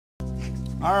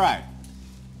All right.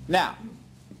 Now,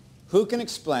 who can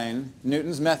explain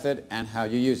Newton's method and how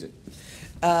you use it?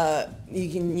 You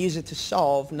can use it to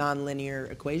solve nonlinear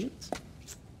equations.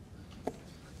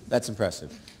 That's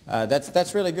impressive.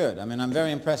 That's really good. I mean, I'm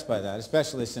very impressed by that,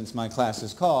 especially since my class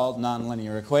is called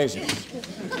Nonlinear Equations.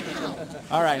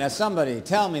 All right, now somebody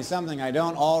tell me something I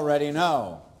don't already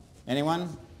know. Anyone?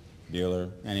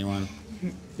 Bueller. Anyone?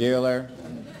 Bueller.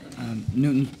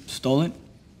 Newton stole it.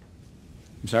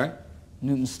 I'm sorry?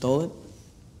 Newton stole it.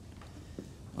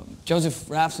 Joseph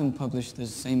Raphson published the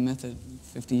same method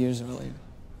 50 years earlier.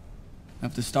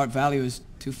 If the start value is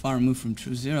too far removed from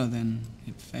true zero, then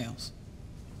it fails.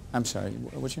 I'm sorry,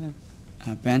 what's your name?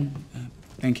 Ben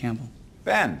Campbell.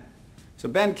 Ben. So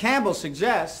Ben Campbell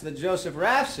suggests that Joseph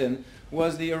Raphson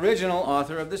was the original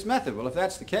author of this method. Well, if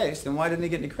that's the case, then why didn't he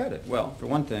get any credit? Well, for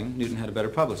one thing, Newton had a better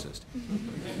publicist.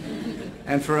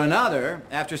 And for another,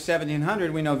 after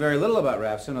 1700, we know very little about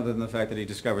Raphson other than the fact that he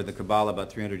discovered the Kabbalah about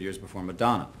 300 years before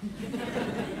Madonna.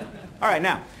 All right,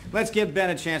 now, let's give Ben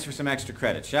a chance for some extra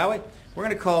credit, shall we? We're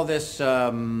going to call this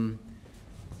the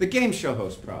game show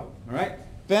host problem, all right?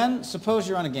 Ben, suppose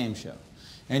you're on a game show,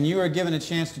 and you are given a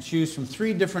chance to choose from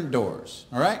 3 different doors,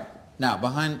 all right? Now,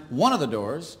 behind one of the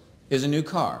doors is a new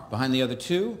car. Behind the other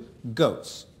 2,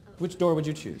 goats. Which door would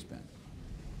you choose, Ben?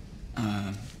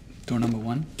 Door number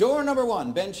 1. Door number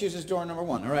 1. Ben chooses door number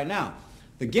 1. All right, now,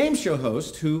 the game show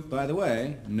host, who, by the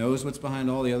way, knows what's behind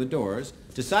all the other doors,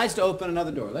 decides to open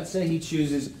another door. Let's say he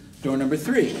chooses door number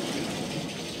 3,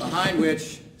 behind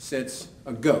which sits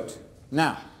a goat.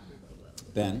 Now,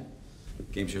 Ben,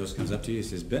 game show host comes up to you and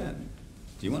says, Ben,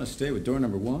 do you want to stay with door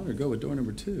number 1 or go with door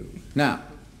number 2? Now,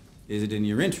 is it in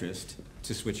your interest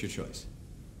to switch your choice?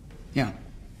 Yeah.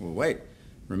 Well, wait.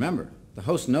 Remember, the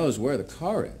host knows where the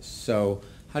car is, so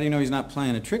how do you know he's not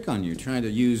playing a trick on you, trying to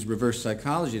use reverse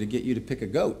psychology to get you to pick a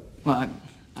goat? Well,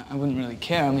 I wouldn't really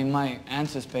care. I mean, my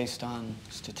answer's based on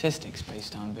statistics,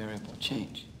 based on variable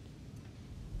change.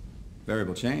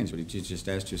 Variable change, but he just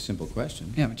asked you a simple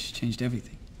question. Yeah, but just changed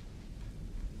everything.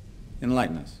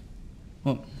 Enlighten us.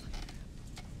 Well,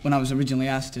 when I was originally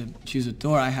asked to choose a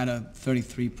door, I had a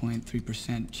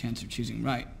 33.3% chance of choosing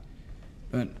right.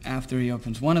 But after he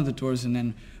opens one of the doors and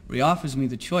then reoffers me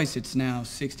the choice, it's now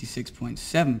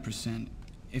 66.7%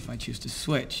 if I choose to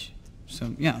switch.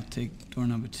 So, yeah, I'll take door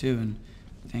number 2, and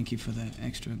thank you for the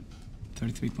extra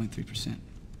 33.3%.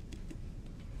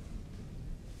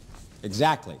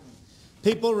 Exactly.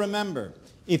 People, remember,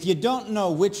 if you don't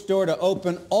know which door to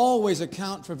open, always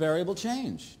account for variable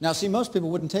change. Now, see, most people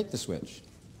wouldn't take the switch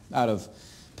out of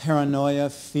paranoia,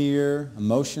 fear,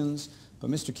 emotions.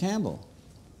 But Mr. Campbell,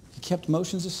 he kept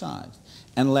emotions aside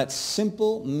and let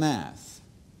simple math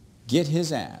get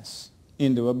his ass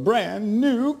into a brand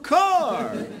new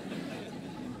car.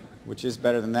 Which is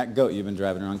better than that goat you've been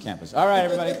driving around campus. All right,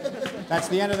 everybody. That's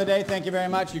the end of the day. Thank you very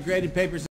much. You graded papers.